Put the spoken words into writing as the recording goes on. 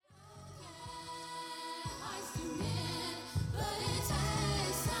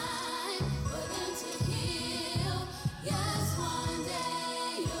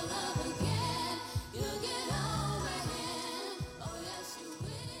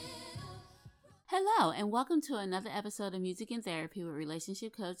Hello, and welcome to another episode of Music and Therapy with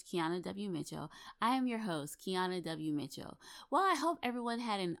relationship coach Kiana W. Mitchell. I am your host, Kiana W. Mitchell. Well, I hope everyone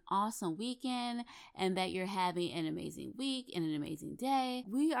had an awesome weekend and that you're having an amazing week and an amazing day.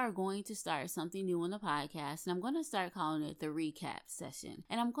 We are going to start something new on the podcast, and I'm going to start calling it the recap session.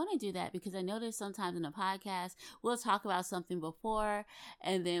 And I'm going to do that because I notice sometimes in the podcast, we'll talk about something before,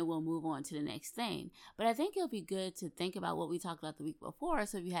 and then we'll move on to the next thing. But I think it'll be good to think about what we talked about the week before.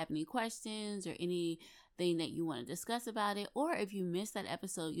 So if you have any questions or anything that you want to discuss about it, or if you missed that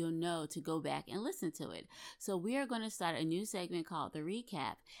episode, you'll know to go back and listen to it. So we are going to start a new segment called the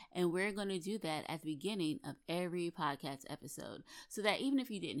recap, and we're going to do that at the beginning of every podcast episode, so that even if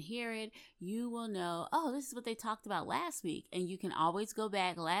you didn't hear it, you will know, oh, this is what they talked about last week, and you can always go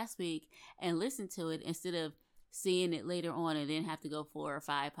back last week and listen to it instead of seeing it later on and then have to go 4 or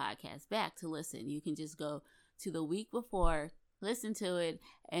 5 podcasts back to listen. You can just go to the week before, listen to it,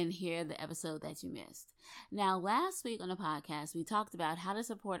 and hear the episode that you missed. Now, last week on the podcast, we talked about how to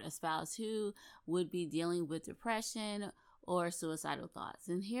support a spouse who would be dealing with depression or suicidal thoughts.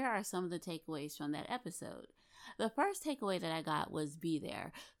 And here are some of the takeaways from that episode. The first takeaway that I got was be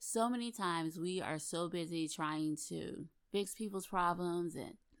there. So many times we are so busy trying to fix people's problems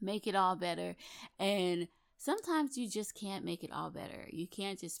and make it all better, and sometimes you just can't make it all better. You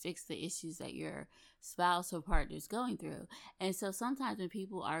can't just fix the issues that your spouse or partner is going through. And so sometimes when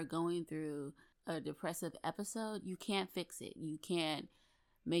people are going through a depressive episode, you can't fix it. You can't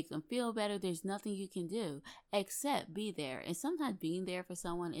make them feel better. There's nothing you can do except be there. And sometimes being there for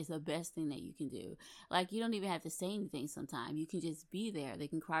someone is the best thing that you can do. Like, you don't even have to say anything sometimes. You can just be there. They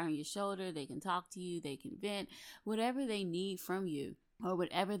can cry on your shoulder. They can talk to you. They can vent. Whatever they need from you or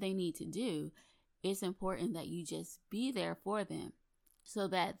whatever they need to do, it's important that you just be there for them so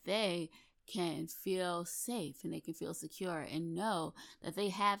that they can feel safe and they can feel secure and know that they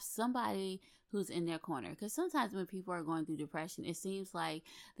have somebody who's in their corner. Because sometimes when people are going through depression, it seems like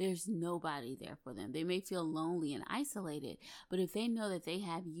there's nobody there for them. They may feel lonely and isolated, but if they know that they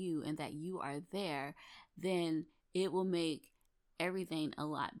have you and that you are there, then it will make everything a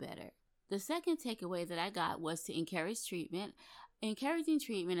lot better. The second takeaway that I got was to encourage treatment. Encouraging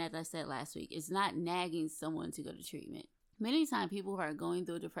treatment, as I said last week, is not nagging someone to go to treatment. Many times people who are going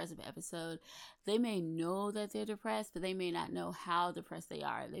through a depressive episode, they may know that they're depressed, but they may not know how depressed they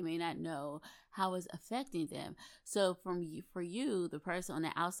are. They may not know how it's affecting them. So for you, the person on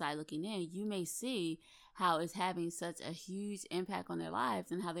the outside looking in, you may see how it's having such a huge impact on their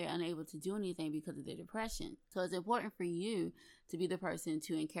lives and how they're unable to do anything because of their depression. So it's important for you to be the person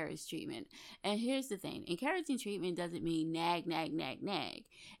to encourage treatment. And here's the thing. Encouraging treatment doesn't mean nag.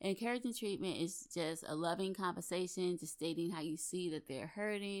 Encouraging treatment is just a loving conversation, just stating how you see that they're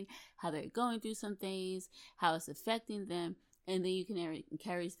hurting, how they're going through some things, how it's affecting them. And then you can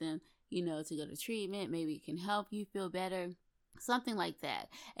encourage them, to go to treatment. Maybe it can help you feel better. Something like that.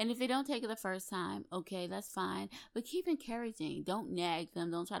 And if they don't take it the first time, okay, that's fine. But keep encouraging. Don't nag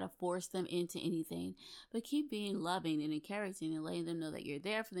them. Don't try to force them into anything. But keep being loving and encouraging and letting them know that you're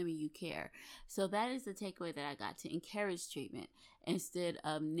there for them and you care. So that is the takeaway that I got, to encourage treatment instead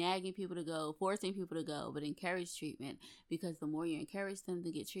of nagging people to go, forcing people to go, but encourage treatment. Because the more you encourage them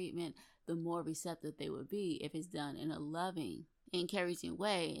to get treatment, the more receptive they will be if it's done in a loving, encouraging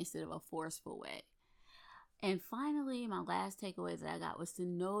way instead of a forceful way. And finally, my last takeaway that I got was to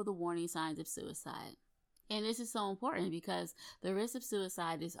know the warning signs of suicide. And this is so important because the risk of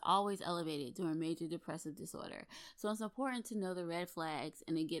suicide is always elevated during major depressive disorder. So it's important to know the red flags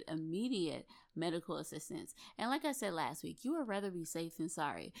and to get immediate medical assistance. And like I said last week, you would rather be safe than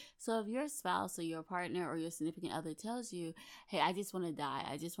sorry. So if your spouse or your partner or your significant other tells you, hey, I just want to die,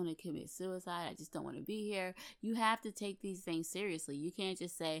 I just want to commit suicide, I just don't want to be here, you have to take these things seriously. You can't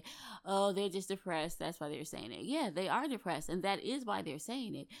just say, oh, they're just depressed, that's why they're saying it. Yeah, they are depressed, and that is why they're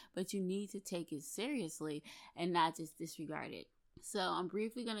saying it. But you need to take it seriously and not just disregard it. So I'm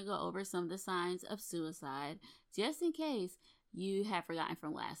briefly going to go over some of the signs of suicide, just in case you have forgotten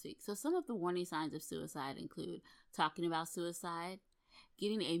from last week. So some of the warning signs of suicide include talking about suicide,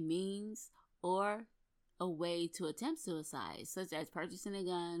 getting a means or a way to attempt suicide, such as purchasing a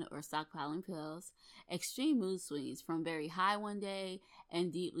gun or stockpiling pills, extreme mood swings from very high one day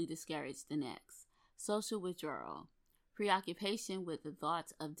and deeply discouraged the next, social withdrawal, preoccupation with the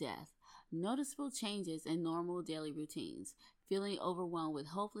thoughts of death, noticeable changes in normal daily routines, feeling overwhelmed with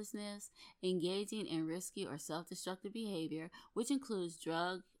hopelessness, engaging in risky or self-destructive behavior, which includes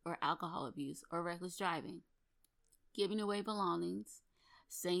drug or alcohol abuse or reckless driving, giving away belongings,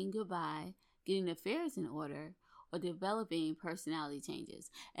 saying goodbye, getting affairs in order, or developing personality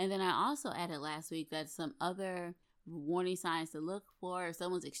changes. And then I also added last week that some other warning signs to look for. If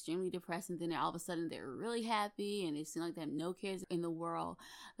someone's extremely depressed and then all of a sudden they're really happy and it seems like they have no cares in the world,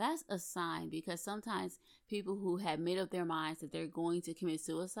 that's a sign, because sometimes people who have made up their minds that they're going to commit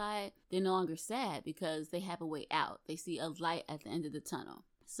suicide, they're no longer sad because they have a way out. They see a light at the end of the tunnel.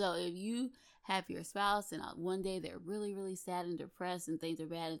 So if you have your spouse and one day they're really, really sad and depressed and things are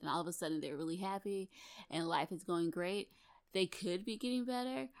bad, and then all of a sudden they're really happy and life is going great, they could be getting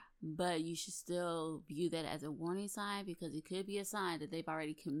better, but you should still view that as a warning sign, because it could be a sign that they've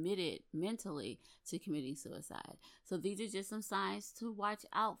already committed mentally to committing suicide. So these are just some signs to watch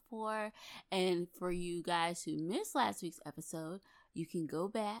out for. And for you guys who missed last week's episode, you can go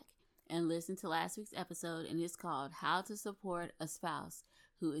back and listen to last week's episode, and it's called How to Support a Spouse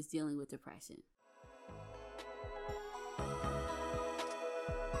Who is Dealing with Depression.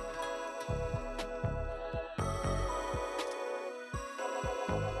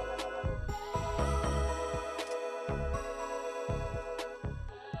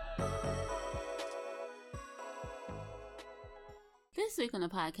 This week on the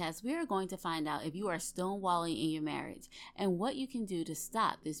podcast, we are going to find out if you are stonewalling in your marriage and what you can do to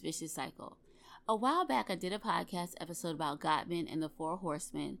stop this vicious cycle. A while back, I did a podcast episode about Gottman and the Four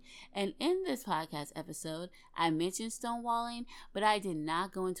Horsemen, and in this podcast episode, I mentioned stonewalling, but I did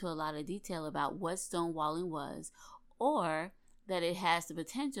not go into a lot of detail about what stonewalling was, or that it has the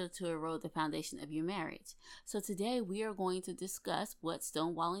potential to erode the foundation of your marriage. So today we are going to discuss what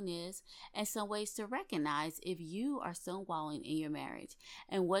stonewalling is and some ways to recognize if you are stonewalling in your marriage,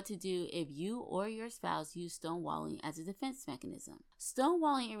 and what to do if you or your spouse use stonewalling as a defense mechanism.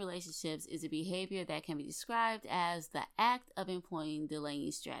 Stonewalling in relationships is a behavior that can be described as the act of employing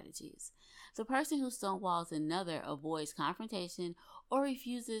delaying strategies. The person who stonewalls another avoids confrontation or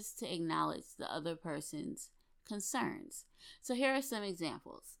refuses to acknowledge the other person's concerns. So here are some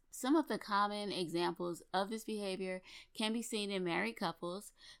examples. Some of the common examples of this behavior can be seen in married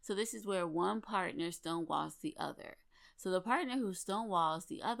couples. So this is where one partner stonewalls the other. So the partner who stonewalls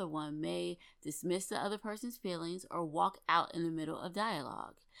the other one may dismiss the other person's feelings or walk out in the middle of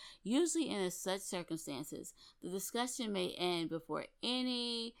dialogue. Usually in such circumstances, the discussion may end before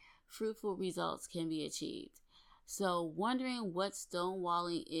any fruitful results can be achieved. So wondering what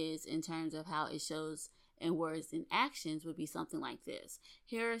stonewalling is in terms of how it shows in words and actions would be something like this.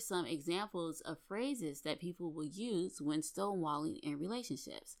 Here are some examples of phrases that people will use when stonewalling in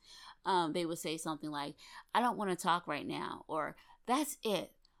relationships. They would say something like, "I don't want to talk right now," or "That's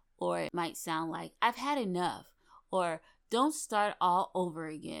it." Or it might sound like, "I've had enough," or "Don't start all over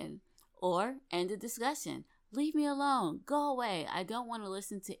again," or "End the discussion. Leave me alone. Go away. I don't want to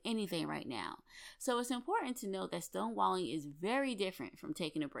listen to anything right now." So it's important to note that stonewalling is very different from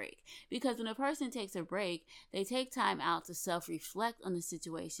taking a break, because when a person takes a break, they take time out to self-reflect on the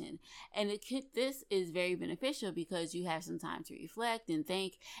situation. And this is very beneficial because you have some time to reflect and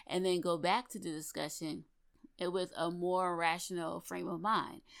think and then go back to the discussion with a more rational frame of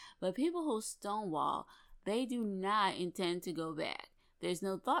mind. But people who stonewall, they do not intend to go back. There's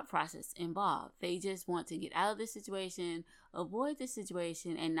no thought process involved. They just want to get out of the situation, avoid the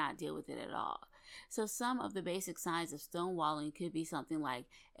situation, and not deal with it at all. So some of the basic signs of stonewalling could be something like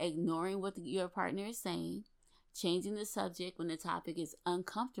ignoring what your partner is saying, changing the subject when the topic is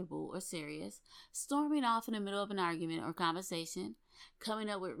uncomfortable or serious, storming off in the middle of an argument or conversation,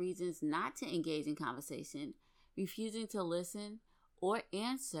 coming up with reasons not to engage in conversation, refusing to listen or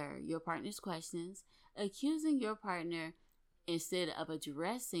answer your partner's questions, accusing your partner instead of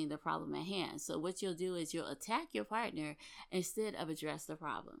addressing the problem at hand. So what you'll do is you'll attack your partner instead of address the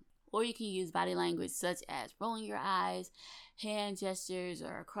problem. Or you can use body language such as rolling your eyes, hand gestures,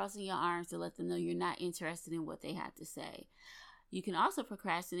 or crossing your arms to let them know you're not interested in what they have to say. You can also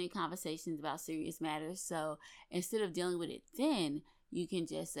procrastinate conversations about serious matters. So instead of dealing with it then, you can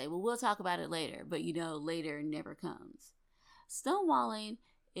just say, "Well, we'll talk about it later," but later never comes. Stonewalling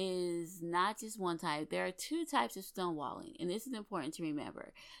is not just one type. There are two types of stonewalling, and this is important to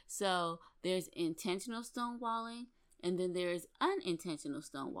remember. So there's intentional stonewalling, and then there's unintentional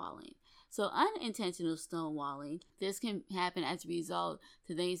stonewalling. So unintentional stonewalling, this can happen as a result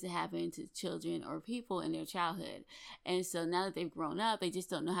to things that happen to children or people in their childhood. And so now that they've grown up, they just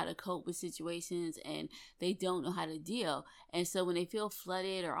don't know how to cope with situations, and they don't know how to deal. And so when they feel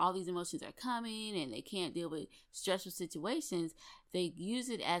flooded or all these emotions are coming and they can't deal with stressful situations, they use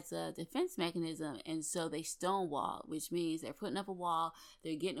it as a defense mechanism. And so they stonewall, which means they're putting up a wall.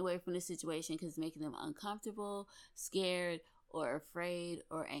 They're getting away from the situation because it's making them uncomfortable, scared, or afraid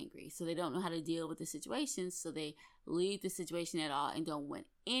or angry. So they don't know how to deal with the situation, so they leave the situation at all and don't want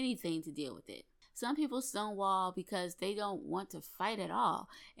anything to deal with it. Some people stonewall because they don't want to fight at all.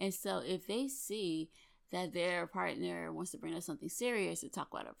 And so if they see that their partner wants to bring up something serious to talk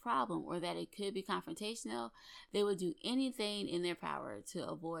about a problem, or that it could be confrontational, they would do anything in their power to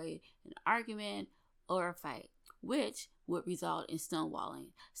avoid an argument or a fight, which would result in stonewalling.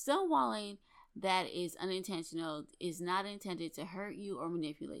 Stonewalling that is unintentional is not intended to hurt you or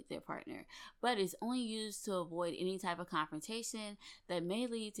manipulate their partner, but is only used to avoid any type of confrontation that may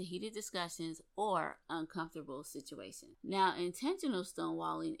lead to heated discussions or uncomfortable situations. Now, intentional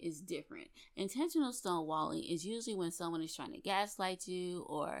stonewalling is different. Intentional stonewalling is usually when someone is trying to gaslight you,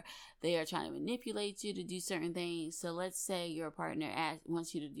 or they are trying to manipulate you to do certain things. So let's say your partner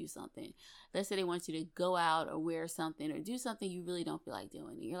wants you to do something. Let's say they want you to go out or wear something or do something you really don't feel like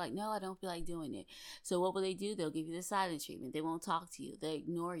doing. And you're like, no, I don't feel like doing it. So what will they do? They'll give you the silent treatment. They won't talk to you. They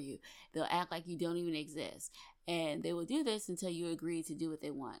ignore you. They'll act like you don't even exist. And they will do this until you agree to do what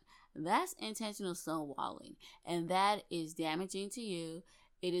they want. That's intentional stonewalling. And that is damaging to you.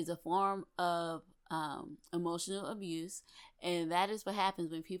 It is a form of emotional abuse. And that is what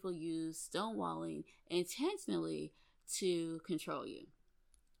happens when people use stonewalling intentionally to control you.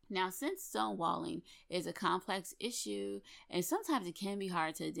 Now, since stonewalling is a complex issue, and sometimes it can be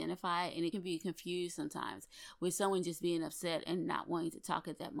hard to identify, and it can be confused sometimes with someone just being upset and not wanting to talk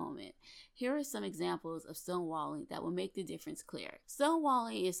at that moment, here are some examples of stonewalling that will make the difference clear.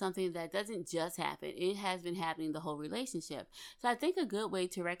 Stonewalling is something that doesn't just happen. It has been happening the whole relationship. So I think a good way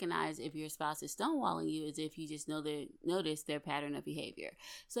to recognize if your spouse is stonewalling you is if you just notice their pattern of behavior.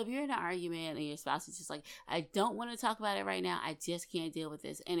 So if you're in an argument and your spouse is just like, I don't want to talk about it right now, I just can't deal with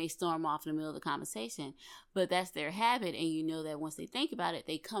this, and they storm off in the middle of the conversation, but that's their habit, and you know that once they think about it,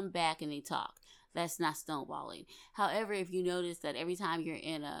 they come back and they talk. That's not stonewalling. However, if you notice that every time you're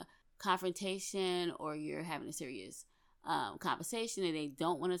in a confrontation or you're having a serious conversation and they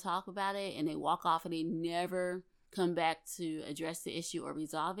don't want to talk about it and they walk off and they never come back to address the issue or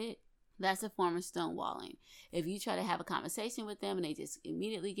resolve it, that's a form of stonewalling. If you try to have a conversation with them and they just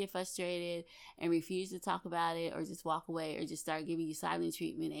immediately get frustrated and refuse to talk about it, or just walk away, or just start giving you silent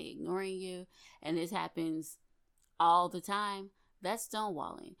treatment and ignoring you, and this happens all the time, that's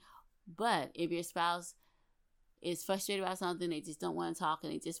stonewalling. But if your spouse is frustrated about something, they just don't want to talk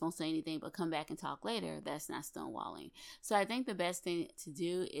and they just won't say anything but come back and talk later, that's not stonewalling. So I think the best thing to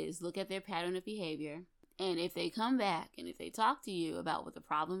do is look at their pattern of behavior. And if they come back and if they talk to you about what the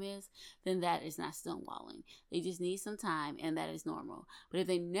problem is, then that is not stonewalling. They just need some time, and that is normal. But if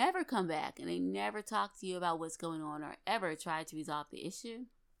they never come back and they never talk to you about what's going on or ever try to resolve the issue,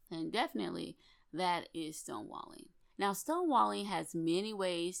 then definitely that is stonewalling. Now, stonewalling has many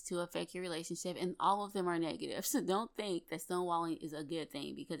ways to affect your relationship, and all of them are negative. So don't think that stonewalling is a good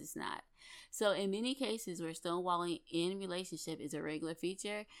thing, because it's not. So in many cases where stonewalling in relationship is a regular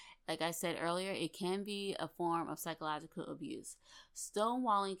feature, like I said earlier, it can be a form of psychological abuse.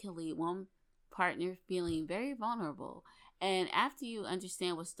 Stonewalling can leave one partner feeling very vulnerable. And after you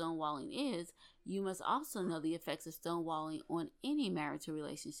understand what stonewalling is, you must also know the effects of stonewalling on any marital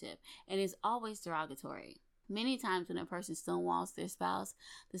relationship, and it's always derogatory. Many times when a person stonewalls their spouse,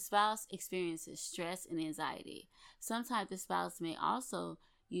 the spouse experiences stress and anxiety. Sometimes the spouse may also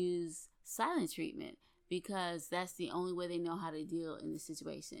use silent treatment because that's the only way they know how to deal in the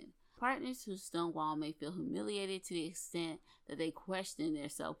situation. Partners who stonewall may feel humiliated to the extent that they question their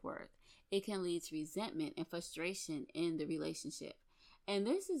self-worth. It can lead to resentment and frustration in the relationship. And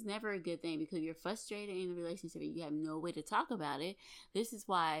this is never a good thing, because you're frustrated in a relationship and you have no way to talk about it. This is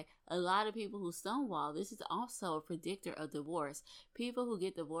why a lot of people who stonewall, this is also a predictor of divorce. People who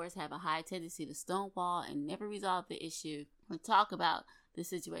get divorced have a high tendency to stonewall and never resolve the issue or talk about the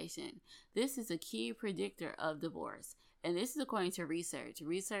situation. This is a key predictor of divorce. And this is according to research.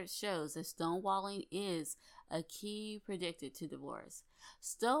 Research shows that stonewalling is a key predictor to divorce.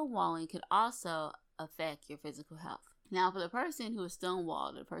 Stonewalling could also affect your physical health. Now, for the person who is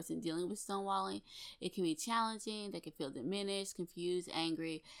stonewalled, the person dealing with stonewalling, it can be challenging. They can feel diminished, confused,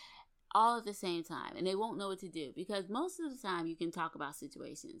 angry, all at the same time. And they won't know what to do, because most of the time you can talk about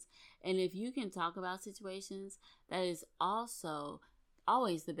situations. And if you can talk about situations, that is also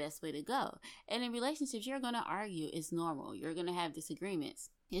always the best way to go. And in relationships, you're going to argue. It's normal. You're going to have disagreements.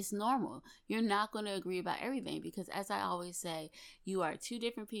 It's normal. You're not going to agree about everything, because, as I always say, you are two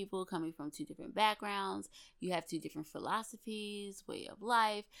different people coming from two different backgrounds. You have two different philosophies, way of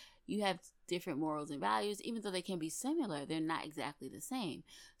life. You have different morals and values. Even though they can be similar, they're not exactly the same.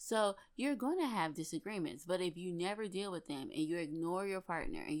 So you're going to have disagreements. But if you never deal with them and you ignore your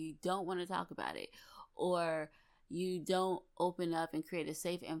partner and you don't want to talk about it, or you don't open up and create a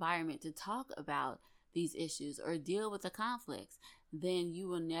safe environment to talk about these issues or deal with the conflicts, then you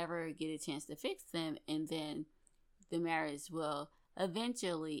will never get a chance to fix them, and then the marriage will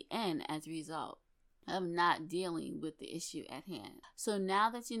eventually end as a result. of not dealing with the issue at hand. So now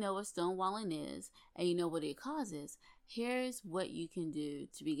that you know what stonewalling is and you know what it causes, here's what you can do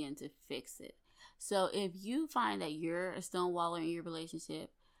to begin to fix it. So if you find that you're a stonewaller in your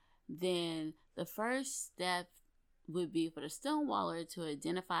relationship, then the first step would be for the stonewaller to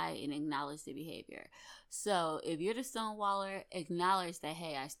identify and acknowledge the behavior. So if you're the stonewaller, acknowledge that,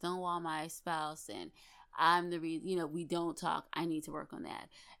 hey, I stonewall my spouse and I'm the reason, we don't talk. I need to work on that.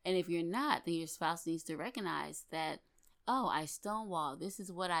 And if you're not, then your spouse needs to recognize that, oh, I stonewall. This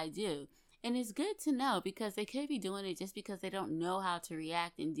is what I do. And it's good to know, because they could be doing it just because they don't know how to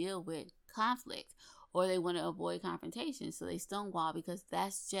react and deal with conflict, or they want to avoid confrontation. So they stonewall because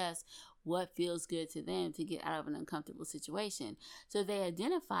that's just what feels good to them to get out of an uncomfortable situation. So if they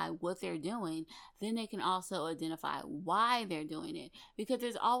identify what they're doing, then they can also identify why they're doing it, because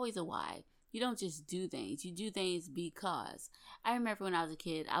there's always a why. You don't just do things. You do things because. I remember when I was a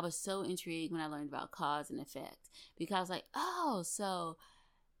kid, I was so intrigued when I learned about cause and effect, because I was like, oh, so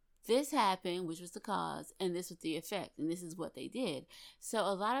this happened, which was the cause, and this was the effect, and this is what they did. So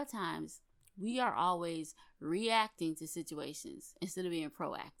a lot of times we are always reacting to situations instead of being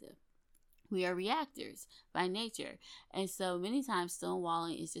proactive. We are reactors by nature. And so many times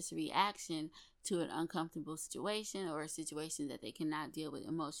stonewalling is just a reaction to an uncomfortable situation or a situation that they cannot deal with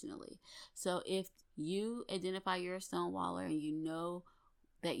emotionally. So if you identify you're a stonewaller and you know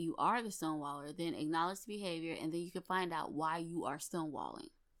that you are the stonewaller, then acknowledge the behavior, and then you can find out why you are stonewalling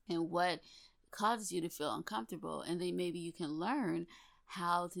and what causes you to feel uncomfortable. And then maybe you can learn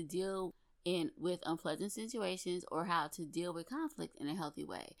how to deal with unpleasant situations, or how to deal with conflict in a healthy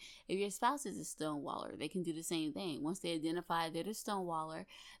way. If your spouse is a stonewaller, they can do the same thing. Once they identify they're the stonewaller,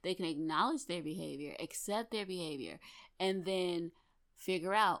 they can acknowledge their behavior, accept their behavior, and then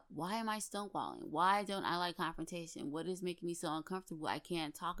figure out, why am I stonewalling? Why don't I like confrontation? What is making me so uncomfortable? I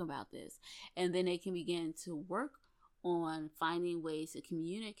can't talk about this. And then they can begin to work on finding ways to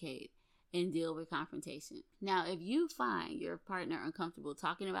communicate and deal with confrontation. Now, if you find your partner uncomfortable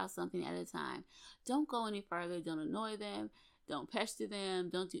talking about something at a time, don't go any further. Don't annoy them. Don't pester them.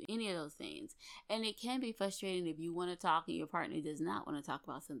 Don't do any of those things. And it can be frustrating if you want to talk and your partner does not want to talk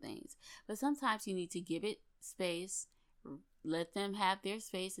about some things. But sometimes you need to give it space. Let them have their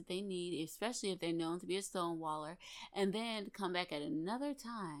space that they need, especially if they're known to be a stonewaller, and then come back at another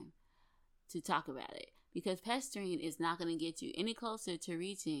time to talk about it. Because pestering is not going to get you any closer to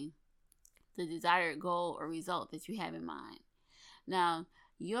reaching the desired goal or result that you have in mind. Now,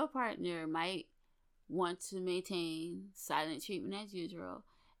 your partner might want to maintain silent treatment as usual,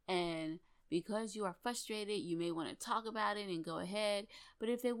 and because you are frustrated, you may want to talk about it and go ahead. But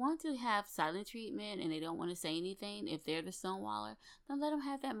if they want to have silent treatment and they don't want to say anything, if they're the stonewaller, then let them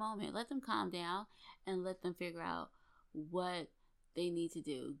have that moment. Let them calm down and let them figure out what they need to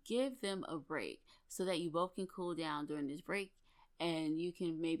do. Give them a break so that you both can cool down during this break, and you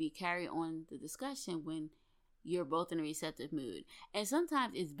can maybe carry on the discussion when you're both in a receptive mood. And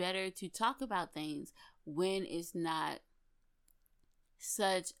sometimes it's better to talk about things when it's not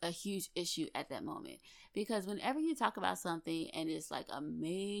such a huge issue at that moment. Because whenever you talk about something and it's like a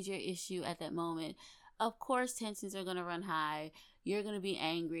major issue at that moment, of course tensions are going to run high. You're going to be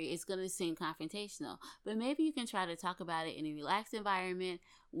angry. It's going to seem confrontational. But maybe you can try to talk about it in a relaxed environment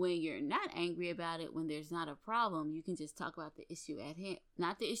when you're not angry about it, when there's not a problem. You can just talk about the issue at hand.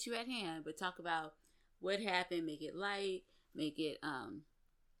 Not the issue at hand, but talk about what happened. Make it light. Make it,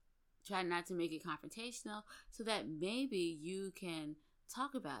 try not to make it confrontational so that maybe you can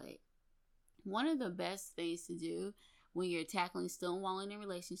talk about it. One of the best things to do when you're tackling stonewalling in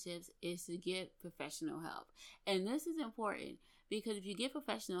relationships is to get professional help. And this is important because if you get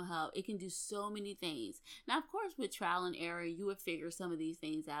professional help, it can do so many things. Now, of course, with trial and error, you would figure some of these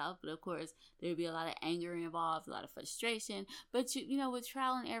things out. But of course, there would be a lot of anger involved, a lot of frustration. But with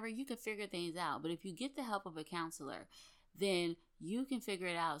trial and error, you can figure things out. But if you get the help of a counselor, then you can figure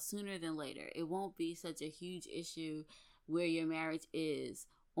it out sooner than later. It won't be such a huge issue where your marriage is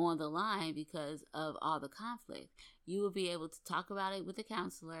on the line because of all the conflict. You will be able to talk about it with a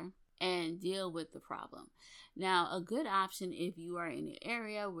counselor and deal with the problem. Now, a good option if you are in an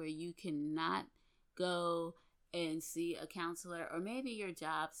area where you cannot go and see a counselor, or maybe your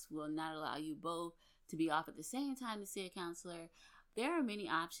jobs will not allow you both to be off at the same time to see a counselor, there are many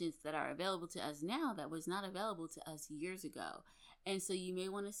options that are available to us now that was not available to us years ago. And so you may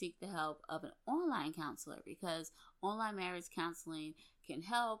want to seek the help of an online counselor, because online marriage counseling can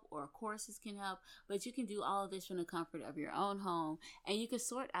help, or courses can help, but you can do all of this from the comfort of your own home, and you can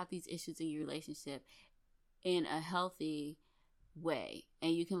sort out these issues in your relationship in a healthy way,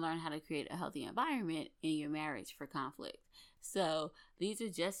 and you can learn how to create a healthy environment in your marriage for conflict. So these are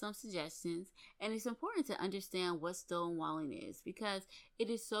just some suggestions, and it's important to understand what stonewalling is because it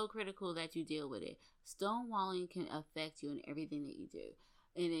is so critical that you deal with it. Stonewalling can affect you in everything that you do.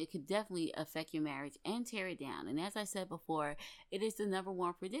 And it could definitely affect your marriage and tear it down. And as I said before, it is the number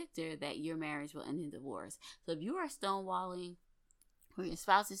one predictor that your marriage will end in divorce. So if you are stonewalling or your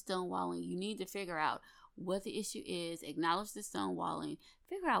spouse is stonewalling, you need to figure out what the issue is, acknowledge the stonewalling,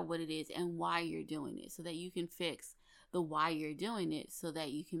 figure out what it is and why you're doing it so that you can fix the why you're doing it so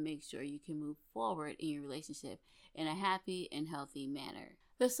that you can make sure you can move forward in your relationship in a happy and healthy manner.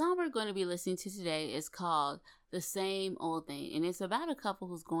 The song we're going to be listening to today is called The Same Old Thing, and it's about a couple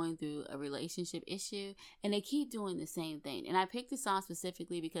who's going through a relationship issue and they keep doing the same thing. And I picked this song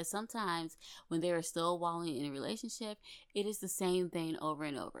specifically because sometimes when they're stonewalling in a relationship, it is the same thing over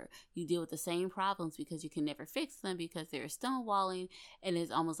and over. You deal with the same problems because you can never fix them because they're stonewalling, and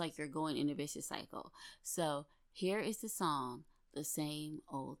it's almost like you're going in a vicious cycle. So here is the song, The Same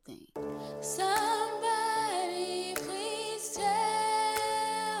Old Thing. Somebody please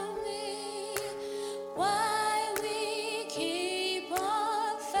tell me why we keep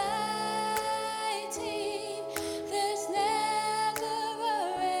on fighting. There's never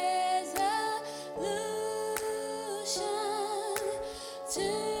a resolution to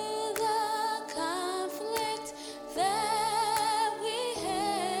the conflict that we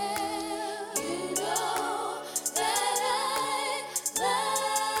have. You know that I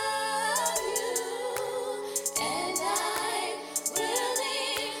love you, and I'm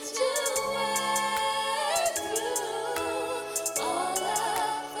willing to work through all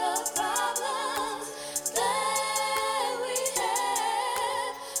of the problems that we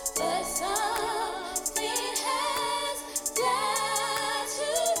have, but something has got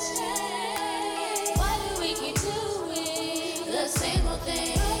to change. Why do we keep doing the same old thing?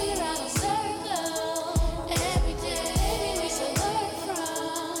 Running around in circles every day. Maybe we should learn from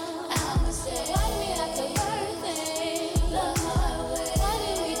our mistakes. Why do we have to learn things the hard way? Why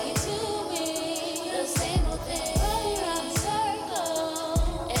do we keep doing the same old thing? Running around in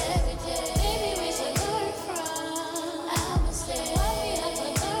circles every day. Maybe we should learn from our mistakes. Why do we have to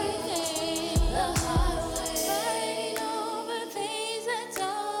learn things the hard way? Fighting over things that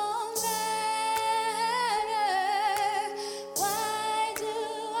don't matter. Why do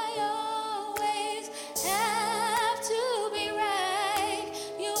I always have to be right?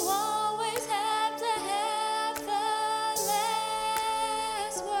 You always have to have the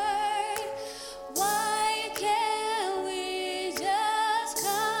last word. Why can't we just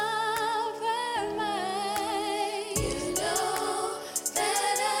compromise? You know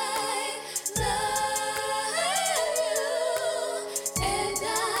that I love you, and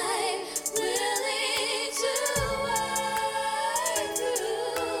I'm willing to work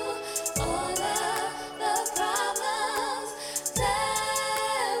through all of the problems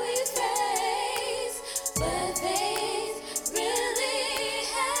that we face, but things really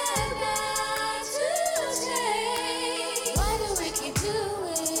have got to change. Why do we keep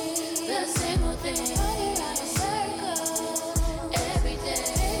doing the same old thing? Running around in circles every day.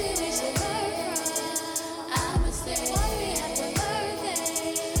 Maybe we should learn from our mistakes. Why do we have to learn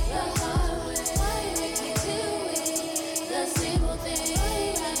things the hard way? Why do we keep doing the same old thing?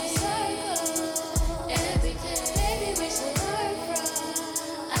 Running around in circles every day. Maybe we should learn from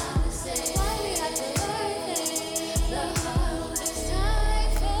our mistakes. Why do we have to learn things the hard way? It's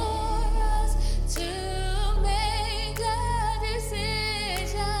time for us to make a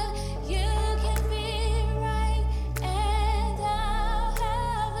decision. You can be right, and I'll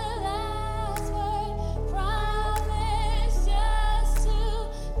have the last word. Promise just to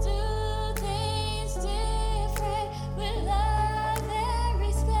do things different with love and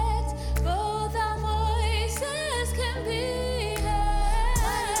respect. Both our voices can be heard.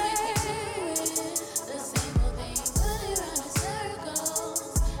 Why do we keep doing the same old thing? Running around in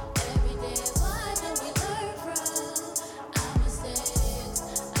circles every day. Why don't we learn from our mistakes?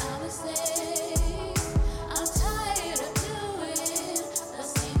 Our mistakes. I'm tired of doing the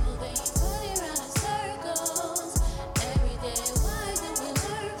same old thing. Running around in circles every day. Why don't we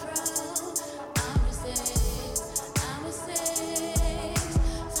learn from our mistakes? Our mistakes.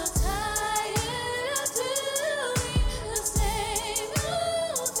 So tired of doing the same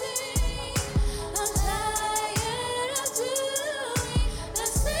old thing. I'm tired of doing the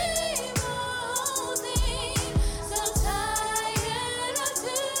same old thing. So tired of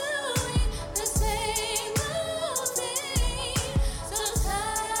doing the same old thing. So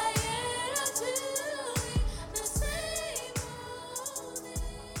tired of doing the same old thing.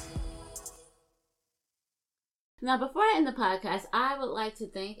 Now, before I end the podcast, I would like to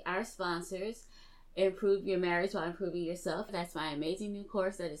thank our sponsors. Improve Your Marriage While Improving Yourself. That's my amazing new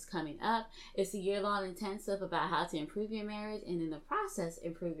course that is coming up. It's a year-long intensive about how to improve your marriage and in the process,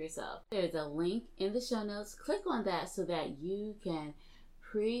 improve yourself. There's a link in the show notes. Click on that so that you can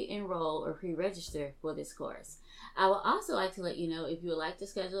pre-enroll or pre-register for this course. I would also like to let you know, if you would like to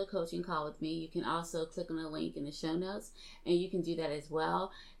schedule a coaching call with me, you can also click on the link in the show notes, and you can do that as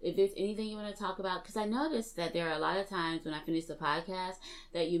well. If there's anything you want to talk about, because I noticed that there are a lot of times when I finish the podcast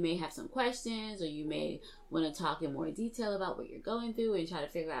that you may have some questions, or you may want to talk in more detail about what you're going through and try to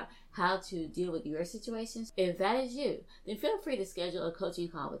figure out how to deal with your situations. If that is you, then feel free to schedule a coaching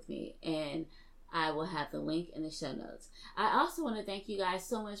call with me, and I will have the link in the show notes. I also want to thank you guys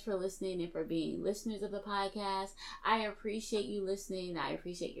so much for listening and for being listeners of the podcast. I appreciate you listening. I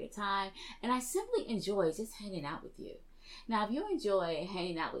appreciate your time. And I simply enjoy just hanging out with you. Now, if you enjoy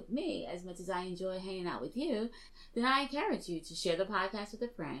hanging out with me as much as I enjoy hanging out with you, then I encourage you to share the podcast with a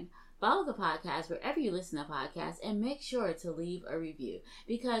friend. Follow the podcast wherever you listen to podcasts, and make sure to leave a review,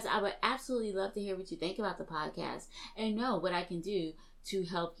 because I would absolutely love to hear what you think about the podcast and know what I can do to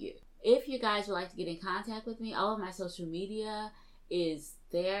help you. If you guys would like to get in contact with me, all of my social media is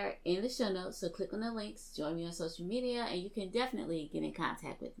there in the show notes. So click on the links, join me on social media, and you can definitely get in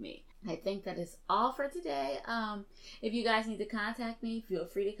contact with me. I think that is all for today. If you guys need to contact me, feel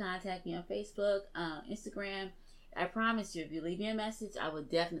free to contact me on Facebook, Instagram. I promise you, if you leave me a message, I will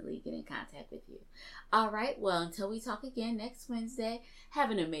definitely get in contact with you. All right, well, until we talk again next Wednesday,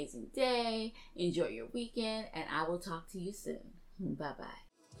 have an amazing day, enjoy your weekend, and I will talk to you soon. Bye-bye.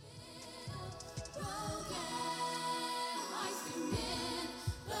 Broken.